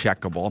all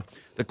checkable.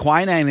 The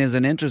quinine is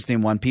an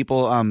interesting one.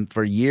 People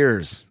for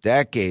years,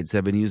 decades,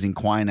 have been using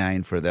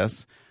quinine for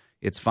this.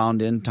 It's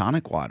found in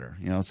tonic water,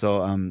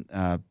 so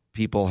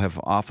people have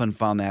often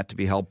found that to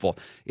be helpful.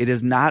 It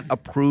is not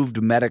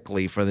approved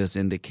medically for this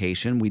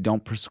indication. We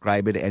don't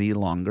prescribe it any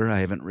longer. I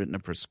haven't written a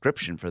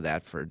prescription for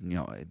that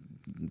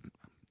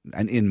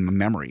in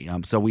memory.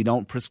 So we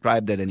don't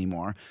prescribe that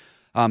anymore,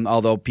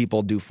 although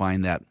people do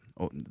find that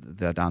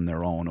on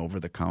their own over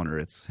the counter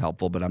it's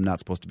helpful, but I'm not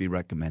supposed to be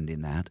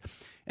recommending that.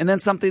 And then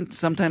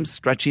sometimes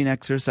stretching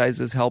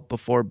exercises help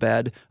before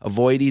bed,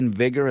 avoiding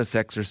vigorous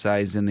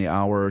exercise in the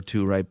hour or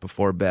two right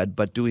before bed,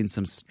 but doing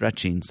some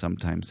stretching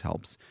sometimes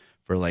helps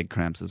for leg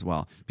cramps as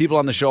well. People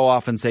on the show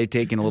often say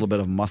taking a little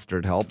bit of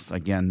mustard helps.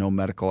 Again, no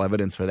medical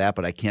evidence for that,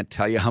 but I can't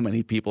tell you how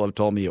many people have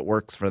told me it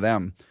works for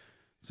them.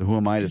 So who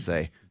am I to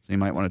say? So you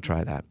might want to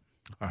try that.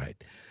 All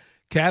right.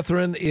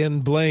 Catherine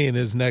in Blaine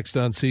is next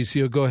on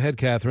CCO. Go ahead,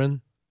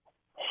 Catherine.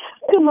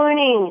 Good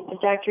morning,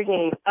 Dr.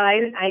 Dave.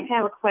 I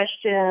have a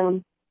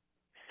question.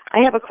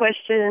 I have a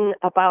question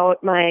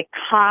about my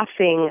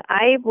coughing.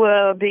 I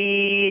will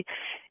be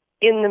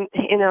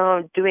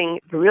doing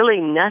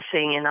really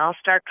nothing, and I'll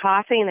start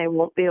coughing, and I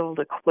won't be able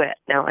to quit.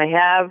 Now, I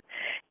have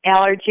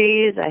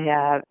allergies. I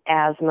have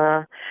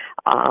asthma.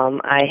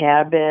 I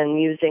have been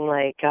using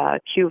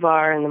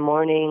Qvar in the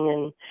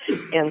morning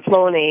and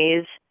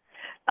Flonase.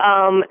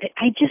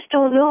 I just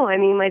don't know. I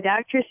mean, my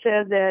doctor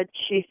said that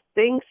she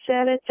thinks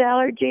that it's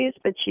allergies,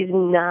 but she's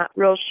not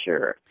real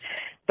sure.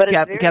 But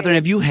Catherine,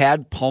 have you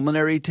had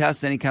pulmonary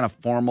tests, any kind of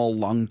formal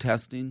lung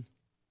testing?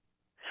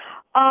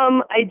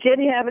 I did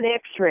have an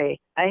X-ray.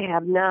 I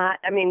have not.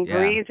 I mean,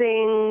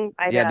 breathing.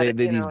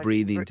 These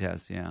breathing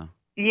tests, yeah.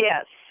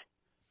 Yes.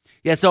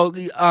 Yeah, so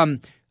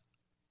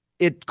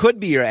it could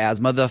be your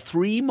asthma. The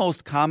three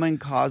most common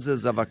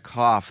causes of a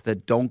cough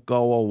that don't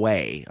go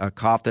away, a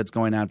cough that's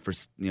going on for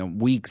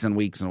weeks and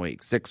weeks and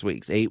weeks, 6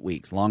 weeks, 8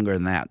 weeks, longer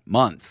than that,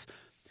 months.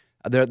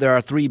 There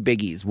are three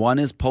biggies. One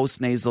is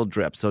postnasal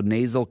drip, so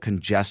nasal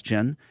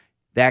congestion.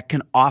 That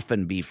can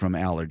often be from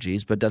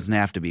allergies, but doesn't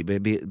have to be.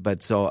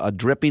 But so a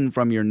dripping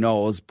from your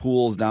nose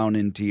pools down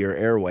into your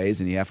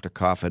airways, and you have to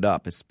cough it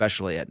up,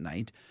 especially at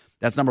night.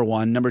 That's number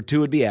one. Number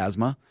two would be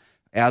asthma.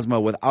 Asthma,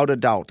 without a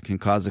doubt, can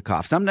cause a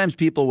cough. Sometimes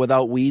people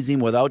without wheezing,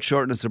 without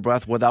shortness of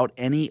breath, without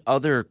any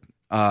other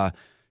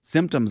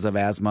symptoms of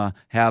asthma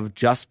have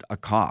just a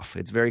cough.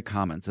 It's very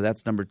common. So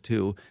that's number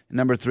two. And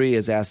number three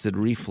is acid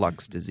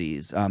reflux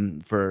disease.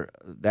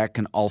 That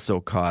can also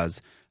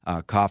cause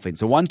coughing.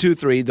 So 1, 2,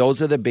 3,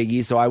 those are the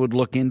biggies. So I would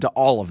look into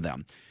all of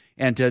them.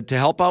 And to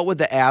help out with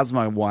the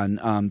asthma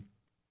one,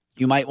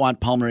 you might want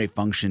pulmonary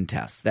function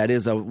tests. That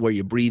is where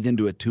you breathe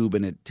into a tube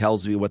and it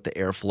tells you what the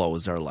air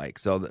flows are like.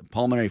 So the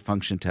pulmonary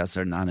function tests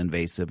are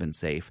non-invasive and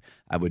safe.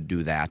 I would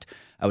do that.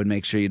 I would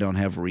make sure you don't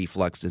have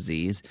reflux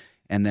disease.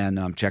 And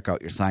then check out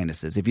your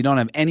sinuses. If you don't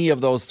have any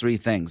of those three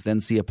things, then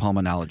see a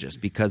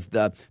pulmonologist, because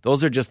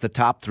those are just the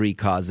top three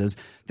causes.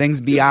 Things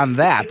beyond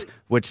that,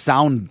 which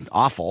sound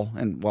awful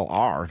and,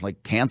 are,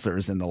 like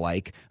cancers and the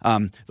like,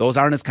 those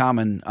aren't as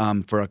common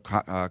for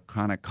a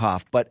chronic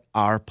cough, but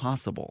are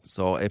possible.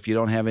 So if you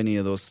don't have any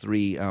of those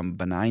three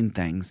benign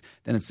things,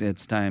 then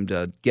it's time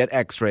to get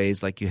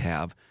x-rays like you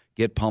have,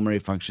 get pulmonary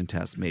function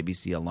tests, maybe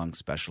see a lung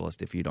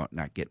specialist if you're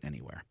not getting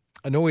anywhere.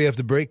 I know we have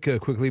to break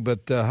quickly,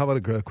 but how about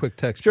a quick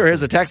text? Sure,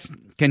 here's a text.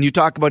 Can you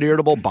talk about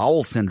irritable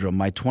bowel syndrome?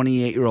 My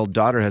 28-year-old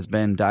daughter has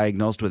been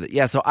diagnosed with it.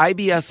 Yeah, so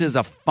IBS is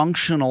a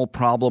functional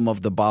problem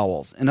of the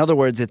bowels. In other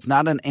words, it's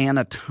not an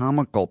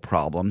anatomical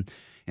problem.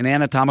 An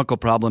anatomical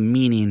problem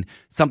meaning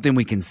something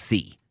we can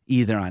see,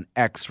 either on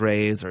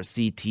x-rays or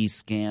CT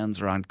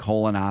scans or on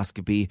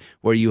colonoscopy,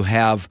 where you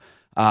have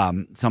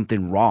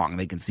something wrong.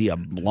 They can see a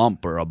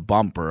lump or a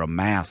bump or a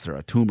mass or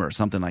a tumor or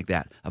something like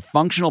that. A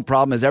functional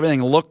problem is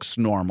everything looks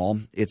normal.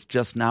 It's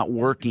just not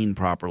working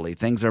properly.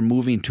 Things are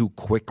moving too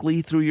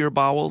quickly through your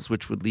bowels,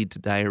 which would lead to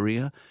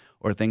diarrhea,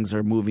 or things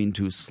are moving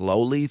too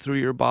slowly through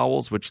your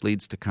bowels, which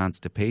leads to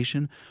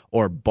constipation,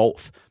 or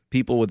both.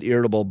 People with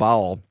irritable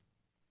bowel,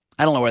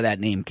 I don't know where that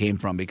name came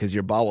from because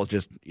your bowel is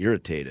just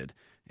irritated.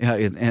 Yeah,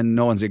 and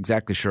no one's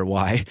exactly sure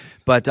why.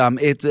 But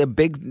it's a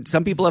big –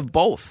 some people have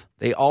both.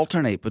 They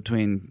alternate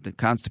between the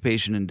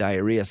constipation and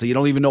diarrhea. So you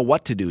don't even know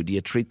what to do. Do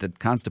you treat the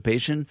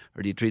constipation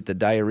or do you treat the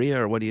diarrhea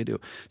or what do you do?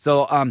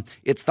 So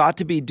it's thought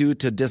to be due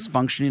to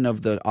dysfunctioning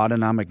of the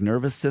autonomic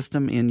nervous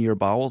system in your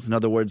bowels. In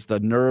other words, the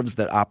nerves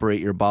that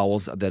operate your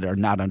bowels that are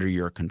not under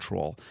your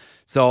control.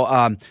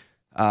 So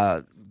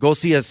go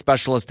see a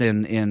specialist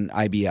in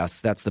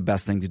IBS. That's the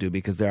best thing to do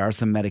because there are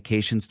some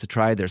medications to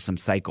try. There's some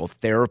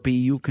psychotherapy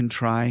you can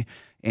try,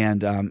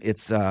 and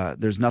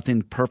there's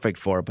nothing perfect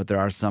for it, but there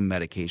are some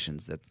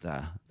medications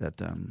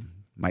that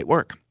might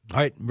work. All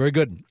right, very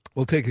good.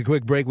 We'll take a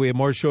quick break. We have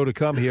more show to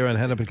come here on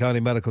Hennepin County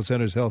Medical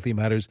Center's Healthy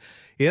Matters.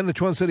 In the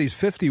Twin Cities,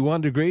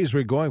 51 degrees.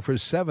 We're going for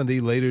 70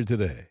 later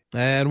today.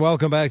 And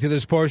welcome back to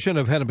this portion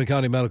of Hennepin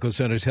County Medical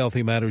Center's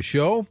Healthy Matters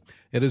show.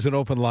 It is an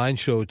open line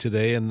show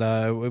today, and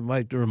we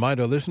might remind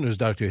our listeners,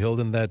 Dr.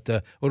 Hilden,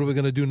 that what are we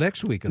going to do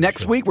next week?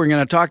 Next week, we're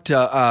going to talk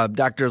to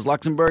Drs.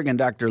 Luxembourg and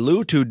Dr.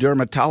 Liu, two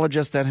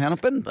dermatologists at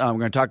Hennepin. We're going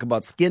to talk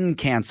about skin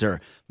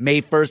cancer.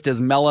 May 1st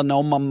is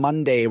Melanoma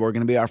Monday. We're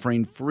going to be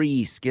offering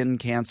free skin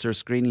cancer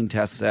screening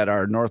tests at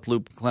our North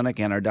Loop Clinic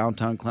and our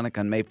downtown clinic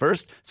on May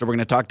 1st. So we're going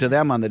to talk to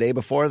them on the day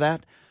before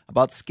that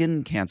about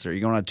skin cancer.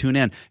 You're going to want to tune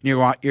in. You're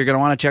going to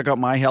want to check out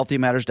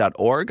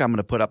myhealthymatters.org. I'm going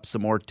to put up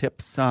some more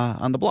tips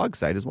on the blog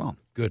site as well.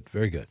 Good,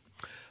 very good.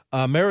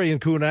 Mary in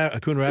Coon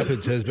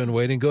Rapids has been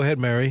waiting. Go ahead,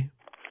 Mary.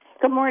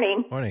 Good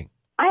morning. Morning.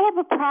 I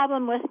have a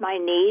problem with my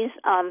knees.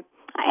 I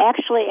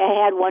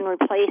had one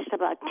replaced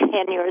about 10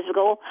 years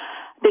ago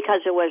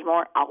because it was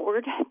more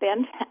outward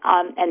bent,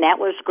 and that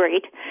was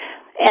great.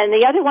 And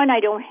the other one, I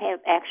don't have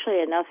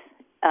actually enough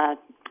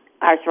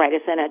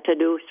arthritis in it to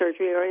do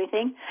surgery or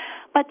anything.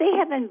 But they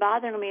have been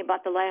bothering me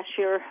about the last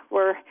year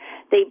where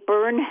they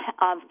burn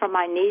from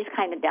my knees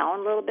kind of down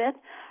a little bit.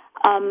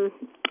 I'm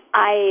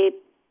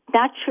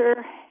not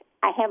sure.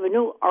 I have a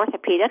new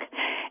orthopedic,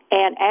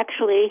 and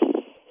actually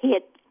he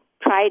had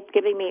tried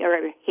giving me,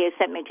 or he had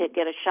sent me to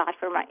get a shot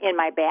in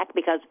my back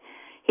because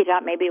he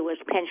thought maybe it was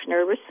pinched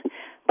nervous,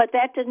 but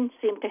that didn't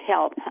seem to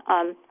help.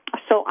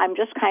 So I'm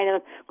just kind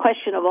of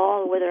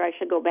questionable whether I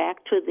should go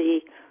back to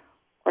the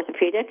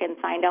orthopedic and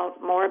find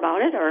out more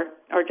about it,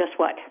 or just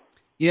what.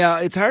 Yeah,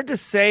 it's hard to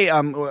say,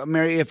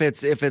 Mary, if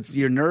it's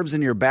your nerves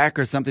in your back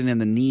or something in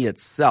the knee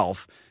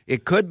itself.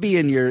 It could be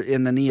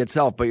in the knee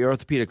itself, but your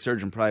orthopedic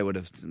surgeon probably would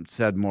have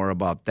said more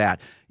about that.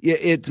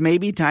 It's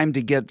maybe time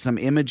to get some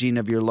imaging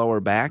of your lower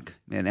back,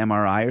 an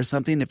MRI or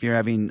something, if you're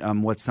having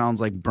what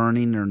sounds like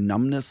burning or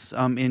numbness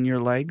in your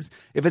legs.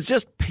 If it's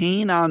just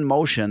pain on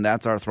motion,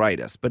 that's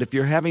arthritis. But if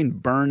you're having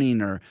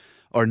burning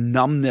or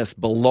numbness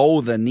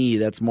below the knee,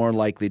 that's more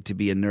likely to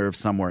be a nerve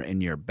somewhere in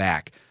your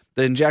back.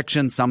 The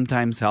injections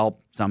sometimes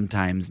help,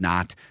 sometimes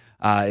not.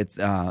 It's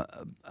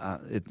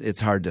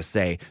hard to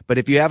say. But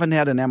if you haven't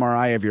had an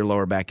MRI of your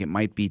lower back, it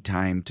might be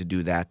time to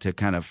do that to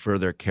kind of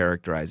further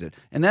characterize it.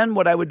 And then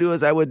what I would do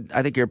is I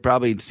think you're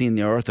probably seeing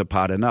the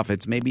orthopod enough.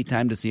 It's maybe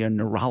time to see a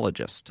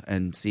neurologist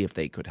and see if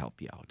they could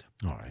help you out.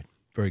 All right.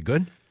 Very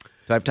good. Do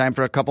I have time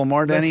for a couple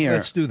more, Denny?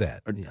 Let's do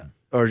that.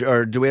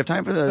 Or do we have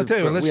time for the... I'll tell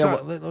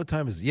you, what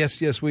time is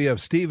it? Yes, we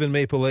have. Steve in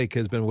Maple Lake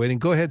has been waiting.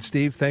 Go ahead,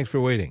 Steve. Thanks for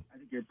waiting.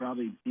 You're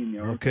probably seeing the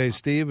Okay,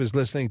 Steve is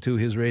listening to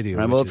his radio. All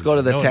right, well, let's go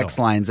to the text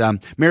lines.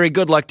 Mary,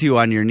 good luck to you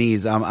on your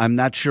knees. I'm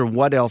not sure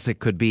what else it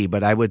could be,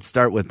 but I would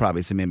start with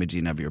probably some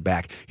imaging of your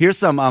back. Here's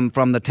some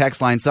from the text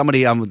line.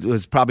 Somebody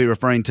was probably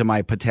referring to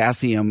my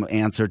potassium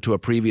answer to a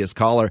previous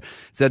caller.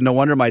 Said, no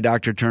wonder my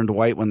doctor turned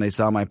white when they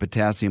saw my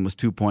potassium was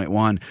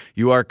 2.1.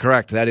 You are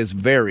correct. That is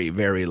very,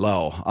 very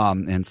low.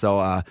 And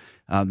so...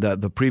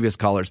 The previous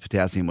caller's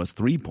potassium was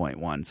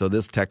 3.1, so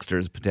this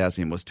texter's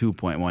potassium was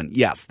 2.1.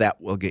 Yes, that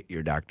will get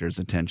your doctor's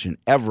attention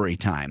every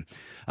time.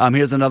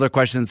 Here's another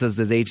question that says,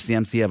 does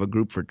HCMC have a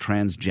group for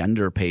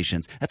transgender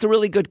patients? That's a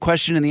really good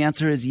question, and the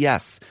answer is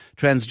yes.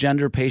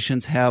 Transgender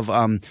patients have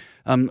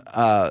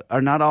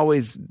are not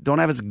always don't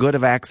have as good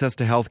of access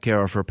to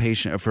healthcare or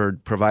for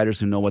providers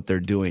who know what they're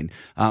doing.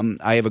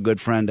 I have a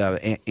good friend,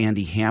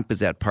 Andy Hamp,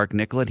 is at Park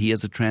Nicollet. He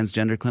has a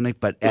transgender clinic,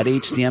 but at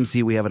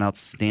HCMC we have an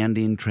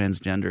outstanding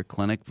transgender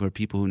clinic for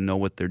people who know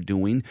what they're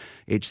doing.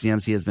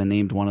 HCMC has been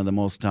named one of the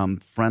most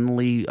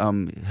friendly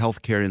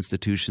healthcare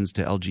institutions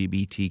to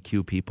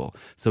LGBTQ people.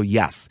 So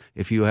yes,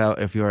 if you are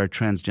a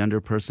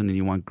transgender person and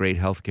you want great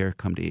healthcare,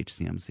 come to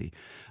HCMC.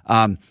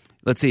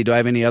 Let's see. Do I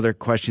have any other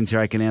questions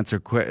here I can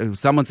answer?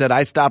 Someone said,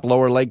 I stopped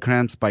lower leg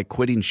cramps by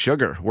quitting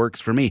sugar.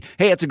 Works for me.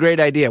 Hey, it's a great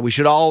idea. We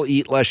should all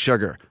eat less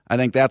sugar. I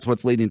think that's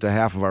what's leading to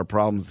half of our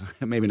problems.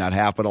 Maybe not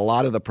half, but a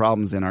lot of the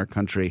problems in our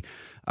country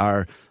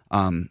are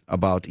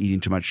about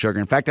eating too much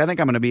sugar. In fact, I think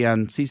I'm going to be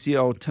on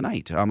CCO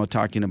tonight. I'm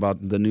talking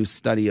about the new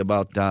study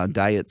about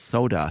diet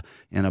soda.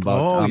 And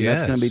about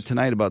that's going to be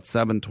tonight about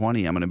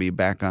 7:20. I'm going to be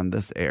back on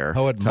this air.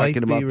 How it might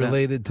be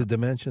related to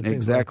dementia.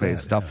 Exactly.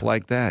 Stuff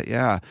like that.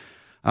 Yeah.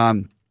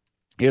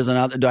 Here's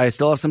another. Do I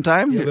still have some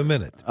time? You have a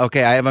minute.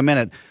 Okay, I have a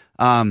minute.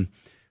 My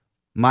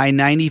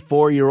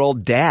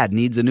 94-year-old dad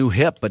needs a new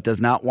hip but does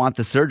not want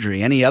the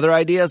surgery. Any other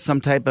ideas? Some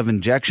type of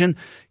injection?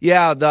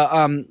 Yeah,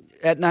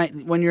 at night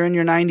when you're in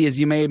your 90s,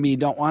 you maybe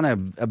don't want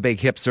a big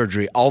hip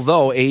surgery,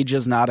 although age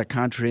is not a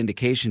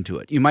contraindication to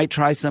it. You might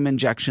try some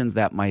injections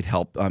that might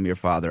help your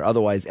father.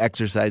 Otherwise,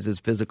 exercises,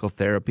 physical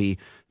therapy,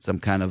 some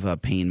kind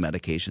of pain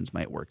medications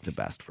might work the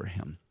best for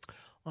him.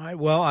 All right.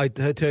 Well, I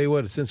tell you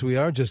what, since we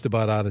are just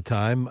about out of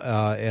time,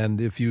 and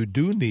if you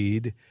do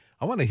need,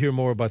 I want to hear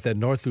more about that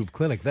North Loop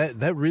Clinic.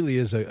 That really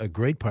is a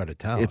great part of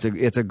town.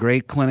 It's a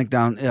great clinic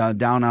down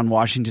on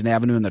Washington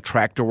Avenue in the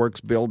Tractor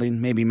Works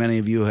building. Maybe many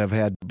of you have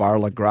had Bar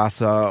La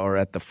Grassa or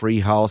at the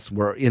Free House.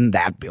 We're in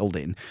that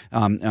building,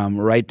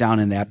 right down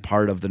in that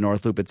part of the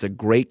North Loop. It's a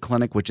great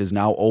clinic which is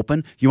now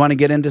open. You want to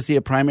get in to see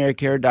a primary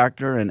care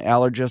doctor, an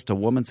allergist, a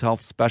women's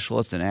health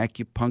specialist, an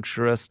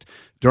acupuncturist,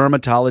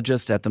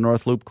 dermatologist at the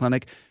North Loop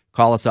Clinic,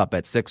 call us up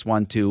at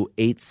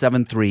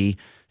 612-873-6963.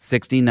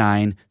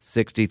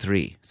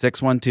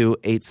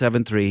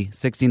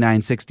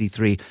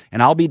 612-873-6963.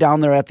 And I'll be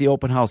down there at the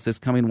open house this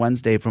coming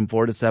Wednesday from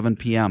 4 to 7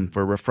 p.m.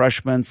 for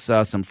refreshments,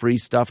 some free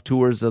stuff,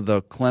 tours of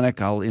the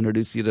clinic. I'll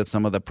introduce you to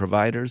some of the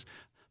providers.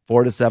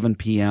 4 to 7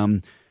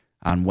 p.m.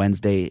 on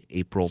Wednesday,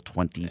 April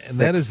 26th. And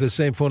that is the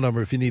same phone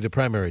number if you need a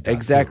primary doctor.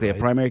 Exactly. Right? A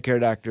primary care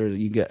doctor,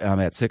 you get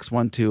at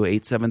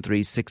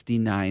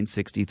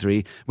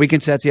 612-873-6963. We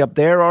can set you up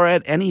there or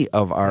at any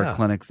of our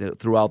clinics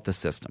throughout the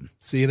system.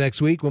 See you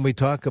next week when we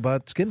talk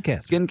about skin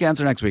cancer. Skin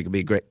cancer next week will be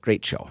a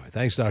great show.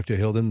 Thanks, Dr.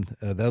 Hilden.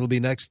 That'll be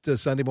next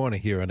Sunday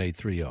morning here on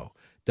 830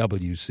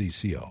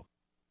 WCCO.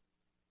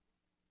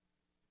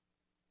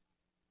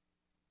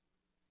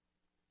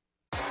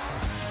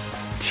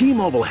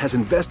 T-Mobile has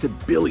invested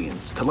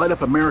billions to light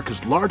up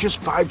America's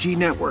largest 5G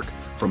network,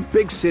 from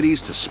big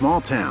cities to small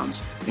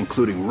towns,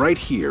 including right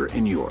here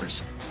in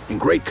yours. And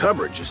great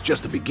coverage is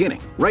just the beginning.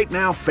 Right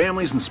now,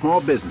 families and small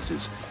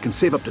businesses can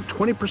save up to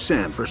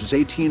 20% versus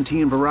AT&T and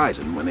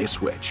Verizon when they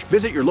switch.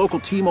 Visit your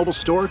local T-Mobile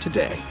store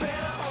today.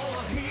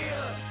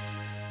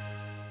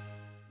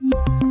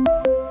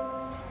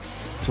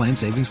 Plan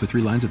savings with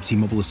 3 lines of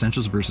T-Mobile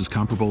Essentials versus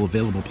comparable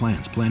available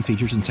plans. Plan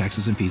features and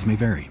taxes and fees may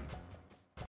vary.